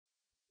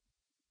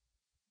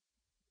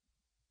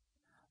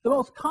The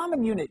most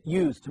common unit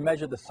used to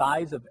measure the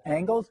size of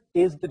angles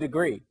is the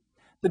degree.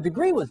 The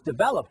degree was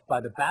developed by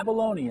the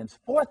Babylonians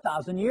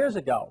 4,000 years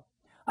ago.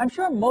 I'm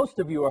sure most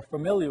of you are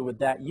familiar with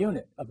that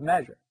unit of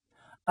measure.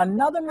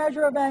 Another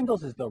measure of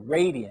angles is the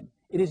radian.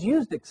 It is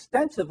used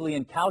extensively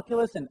in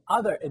calculus and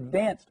other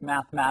advanced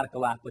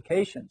mathematical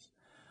applications.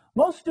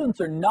 Most students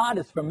are not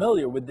as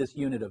familiar with this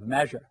unit of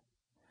measure.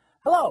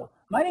 Hello,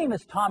 my name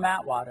is Tom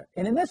Atwater,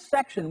 and in this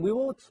section we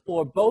will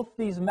explore both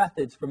these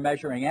methods for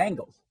measuring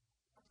angles.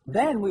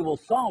 Then we will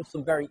solve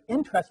some very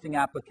interesting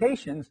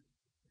applications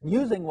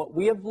using what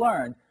we have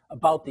learned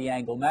about the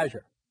angle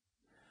measure.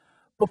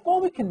 Before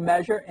we can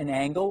measure an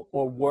angle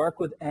or work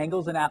with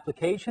angles and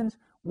applications,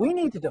 we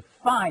need to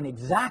define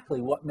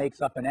exactly what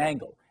makes up an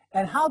angle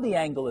and how the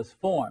angle is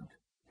formed.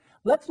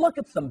 Let's look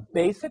at some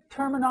basic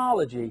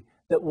terminology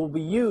that will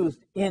be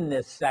used in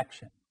this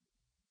section.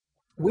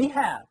 We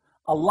have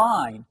a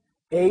line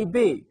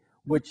AB,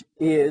 which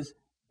is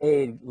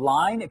a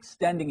line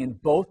extending in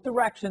both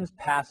directions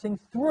passing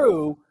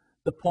through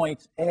the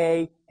points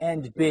A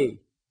and B.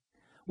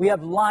 We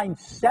have line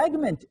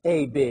segment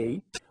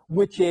AB,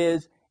 which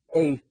is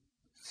a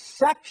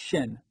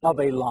section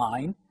of a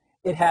line.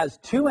 It has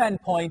two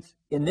endpoints,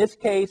 in this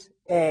case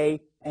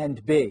A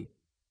and B.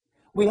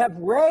 We have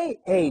ray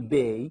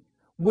AB,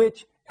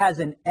 which has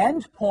an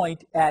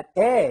endpoint at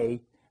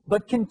A,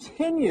 but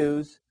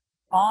continues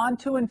on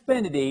to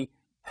infinity,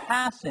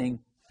 passing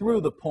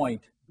through the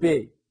point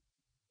B.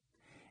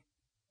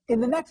 In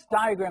the next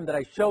diagram that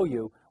I show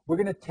you, we're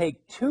going to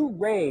take two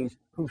rays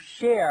who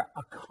share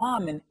a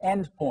common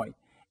endpoint,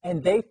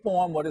 and they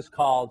form what is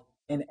called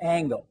an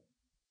angle.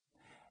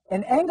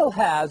 An angle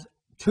has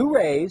two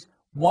rays,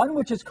 one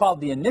which is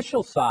called the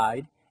initial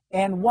side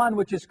and one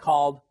which is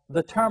called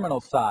the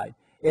terminal side.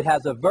 It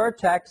has a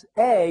vertex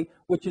A,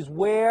 which is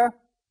where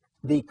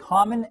the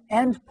common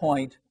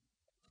endpoint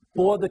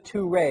for the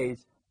two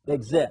rays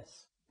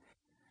exists.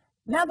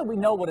 Now that we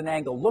know what an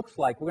angle looks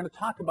like, we're going to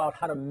talk about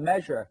how to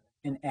measure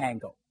an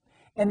angle.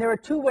 And there are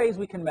two ways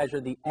we can measure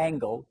the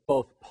angle,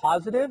 both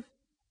positive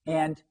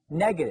and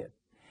negative.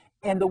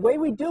 And the way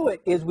we do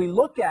it is we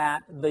look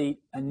at the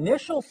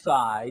initial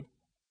side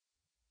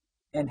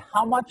and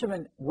how much of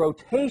a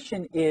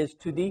rotation is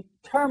to the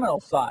terminal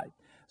side.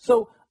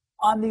 So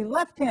on the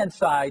left-hand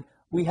side,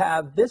 we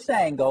have this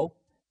angle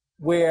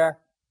where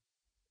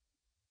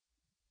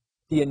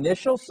the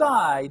initial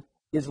side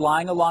is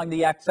lying along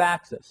the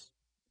x-axis.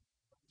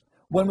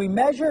 When we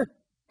measure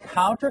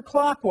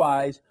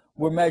counterclockwise,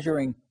 we're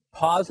measuring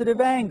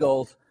positive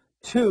angles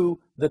to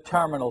the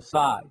terminal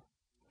side.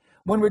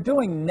 When we're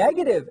doing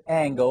negative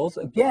angles,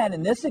 again,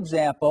 in this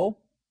example,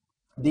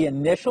 the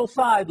initial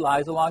side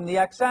lies along the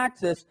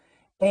x-axis,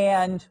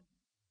 and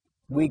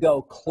we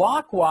go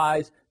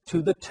clockwise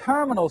to the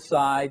terminal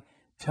side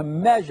to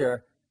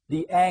measure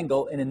the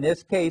angle, and in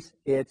this case,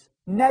 it's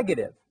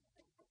negative.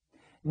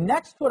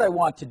 Next, what I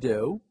want to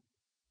do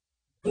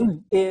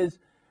is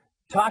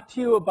talk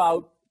to you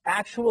about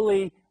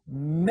actually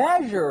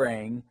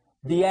measuring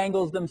the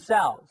angles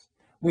themselves.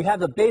 We have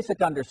the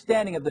basic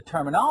understanding of the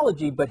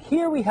terminology, but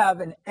here we have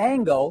an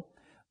angle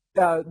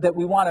that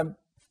we want to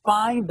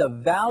find the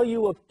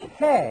value of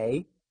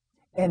K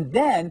and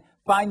then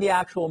find the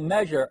actual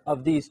measure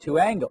of these two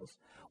angles.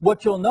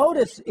 What you'll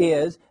notice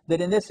is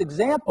that in this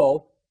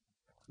example,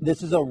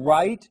 this is a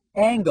right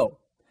angle,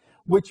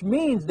 which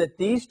means that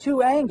these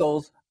two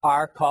angles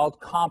are called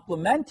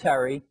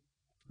complementary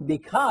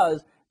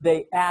because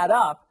they add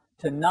up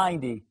to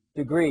 90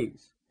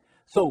 degrees.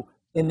 So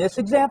in this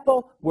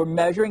example, we're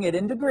measuring it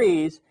in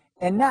degrees,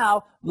 and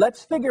now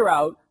let's figure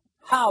out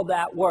how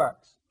that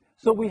works.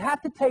 So we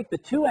have to take the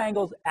two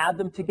angles, add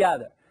them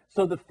together.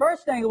 So the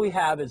first angle we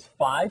have is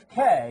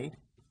 5K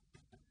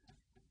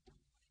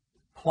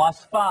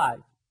plus 5.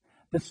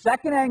 The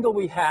second angle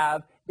we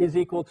have is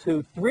equal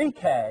to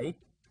 3K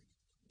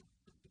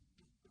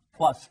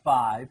plus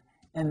 5,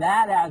 and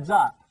that adds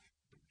up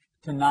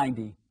to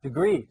 90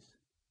 degrees.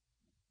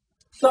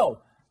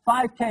 So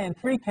 5K and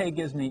 3K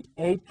gives me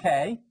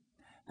 8K.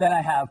 Then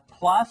I have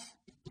plus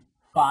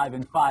 5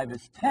 and 5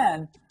 is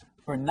 10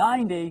 for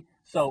 90.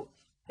 So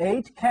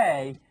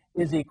 8K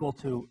is equal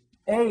to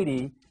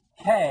 80.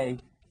 K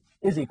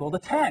is equal to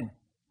 10.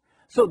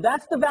 So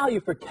that's the value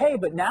for K,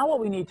 but now what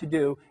we need to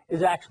do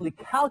is actually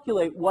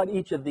calculate what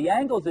each of the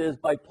angles is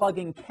by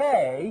plugging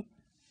K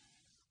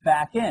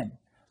back in.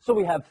 So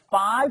we have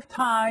 5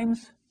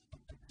 times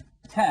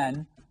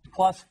 10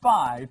 plus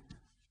 5,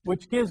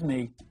 which gives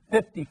me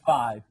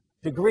 55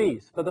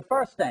 degrees for the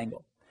first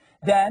angle.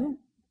 Then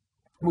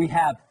we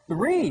have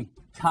 3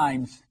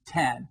 times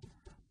 10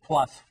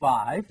 plus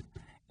 5,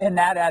 and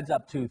that adds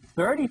up to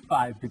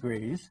 35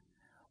 degrees,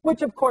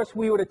 which of course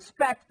we would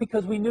expect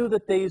because we knew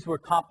that these were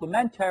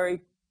complementary,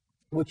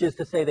 which is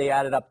to say they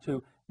added up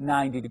to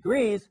 90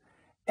 degrees,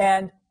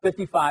 and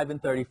 55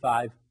 and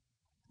 35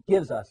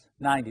 gives us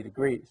 90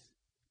 degrees.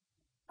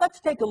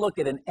 Let's take a look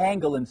at an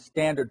angle in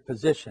standard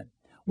position,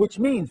 which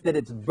means that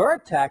its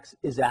vertex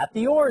is at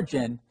the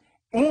origin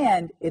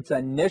and its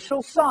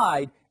initial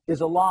side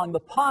is along the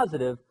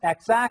positive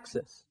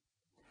x-axis.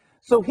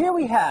 So here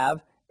we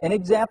have an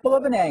example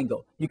of an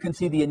angle. You can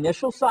see the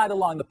initial side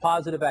along the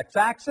positive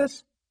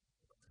x-axis,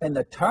 and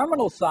the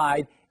terminal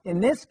side, in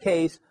this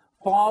case,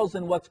 falls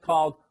in what's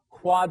called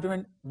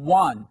quadrant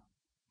 1.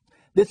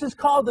 This is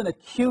called an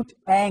acute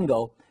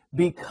angle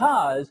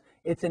because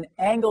it's an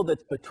angle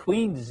that's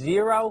between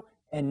 0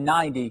 and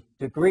 90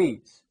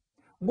 degrees.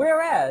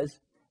 Whereas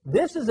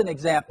this is an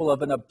example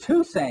of an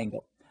obtuse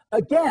angle.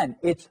 Again,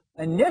 its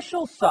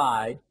initial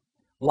side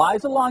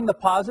lies along the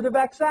positive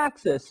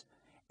x-axis,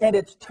 and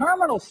its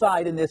terminal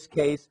side in this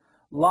case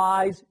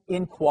lies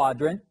in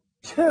quadrant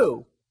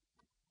 2.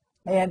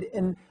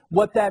 And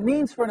what that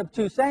means for an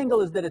obtuse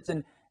angle is that it's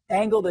an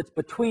angle that's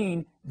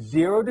between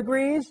 0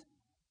 degrees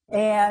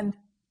and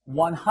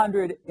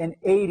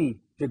 180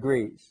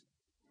 degrees.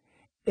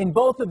 In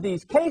both of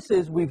these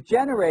cases, we've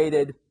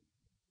generated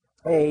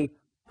a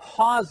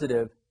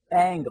positive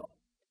angle.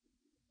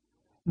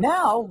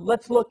 Now,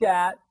 let's look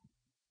at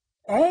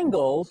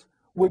angles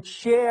which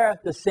share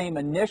the same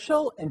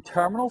initial and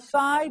terminal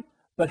side,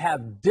 but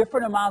have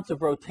different amounts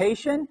of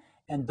rotation,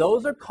 and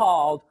those are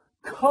called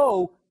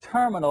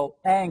coterminal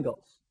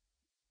angles.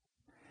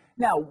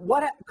 Now,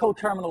 what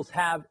coterminals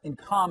have in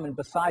common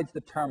besides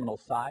the terminal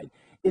side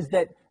is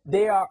that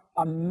they are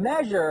a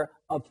measure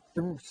of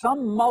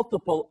some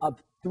multiple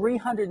of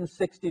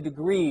 360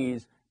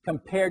 degrees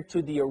compared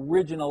to the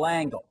original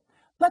angle.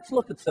 Let's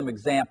look at some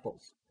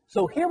examples.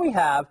 So here we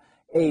have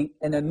an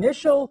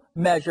initial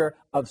measure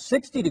of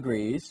 60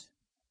 degrees,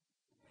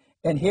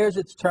 and here's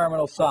its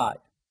terminal side.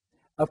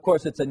 Of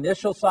course, its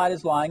initial side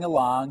is lying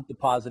along the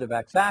positive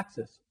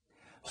x-axis.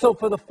 So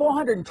for the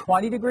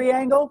 420 degree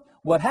angle,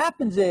 what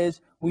happens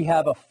is we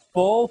have a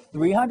full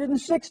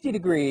 360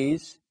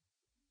 degrees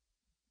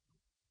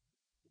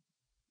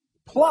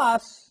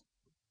plus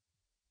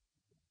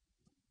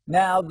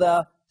now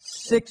the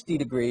 60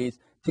 degrees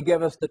to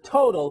give us the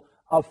total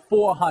of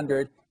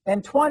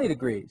 420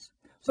 degrees.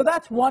 So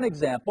that's one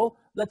example.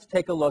 Let's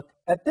take a look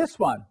at this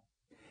one.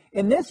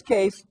 In this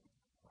case,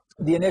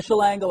 the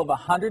initial angle of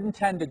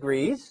 110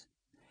 degrees,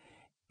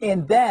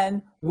 and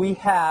then we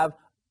have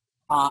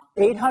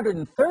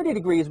 830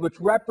 degrees,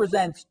 which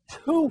represents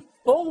two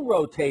full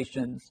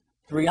rotations,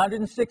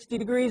 360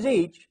 degrees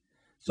each.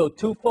 So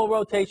two full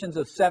rotations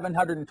of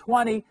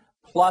 720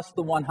 plus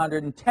the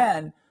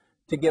 110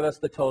 to give us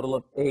the total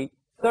of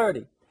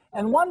 830.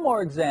 And one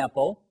more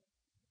example.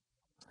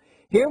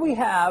 Here we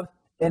have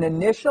an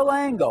initial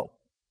angle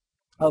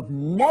of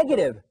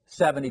negative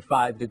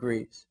 75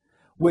 degrees,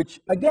 which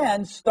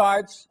again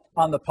starts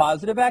on the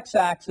positive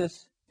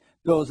x-axis,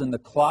 goes in the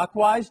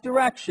clockwise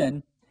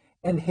direction,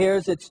 and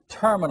here's its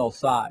terminal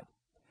side.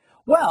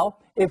 Well,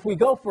 if we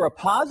go for a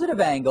positive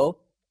angle,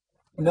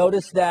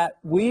 notice that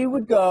we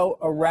would go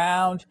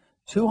around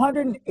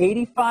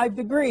 285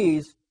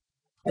 degrees,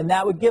 and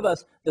that would give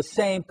us the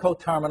same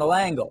coterminal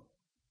angle.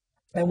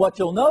 And what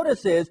you'll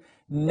notice is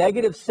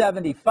negative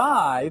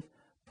 75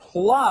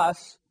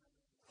 plus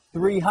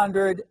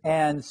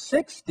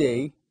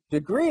 360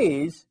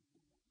 degrees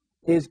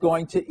is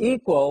going to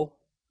equal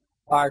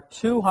our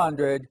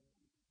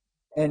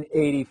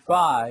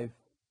 285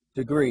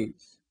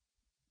 degrees.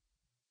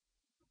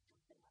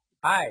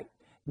 All right,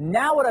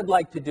 now what I'd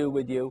like to do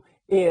with you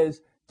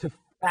is to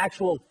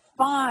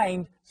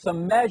find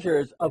some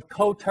measures of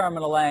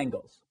coterminal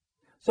angles.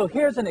 So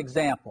here's an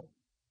example.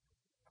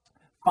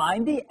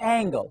 Find the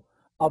angle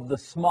of the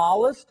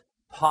smallest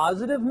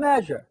positive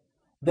measure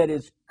that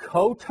is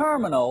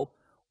coterminal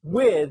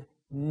with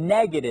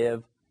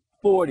negative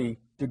 40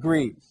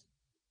 degrees.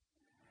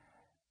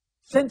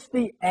 Since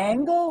the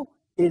angle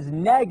is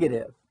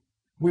negative,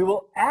 we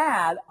will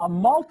add a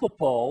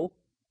multiple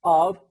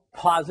of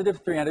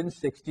positive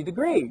 360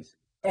 degrees,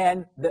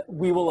 and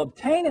we will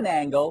obtain an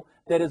angle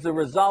that is a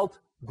result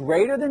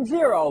greater than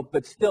 0,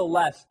 but still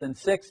less than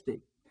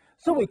 60.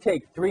 So we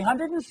take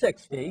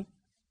 360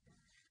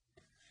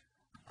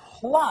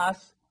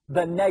 plus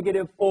the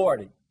negative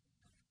 40.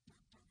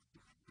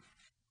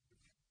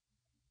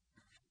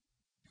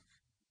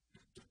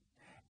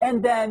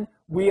 And then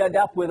we end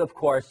up with, of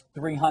course,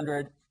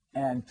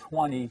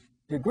 320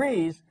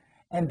 degrees,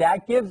 and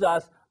that gives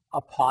us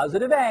a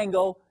positive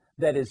angle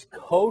that is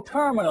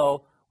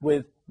coterminal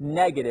with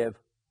negative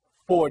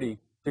 40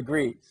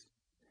 degrees.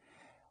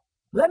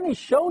 Let me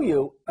show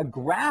you a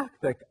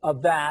graphic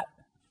of that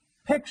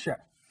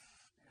picture.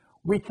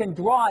 We can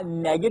draw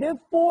negative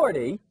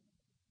 40,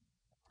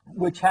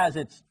 which has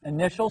its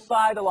initial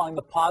side along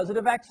the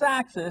positive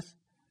x-axis.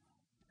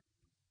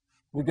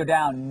 We go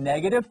down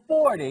negative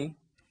 40,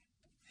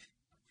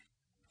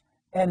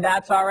 and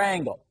that's our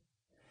angle.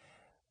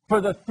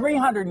 For the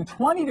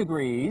 320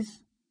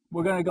 degrees,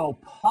 we're going to go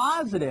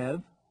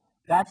positive.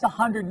 That's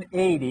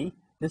 180.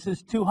 This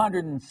is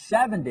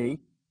 270.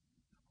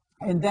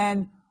 And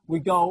then we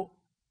go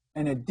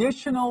an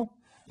additional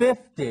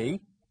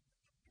 50,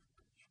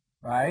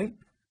 right?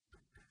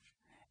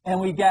 And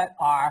we get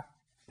our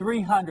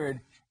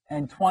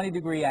 320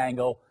 degree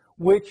angle,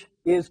 which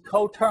is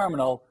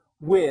coterminal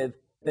with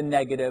the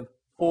negative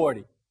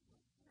 40.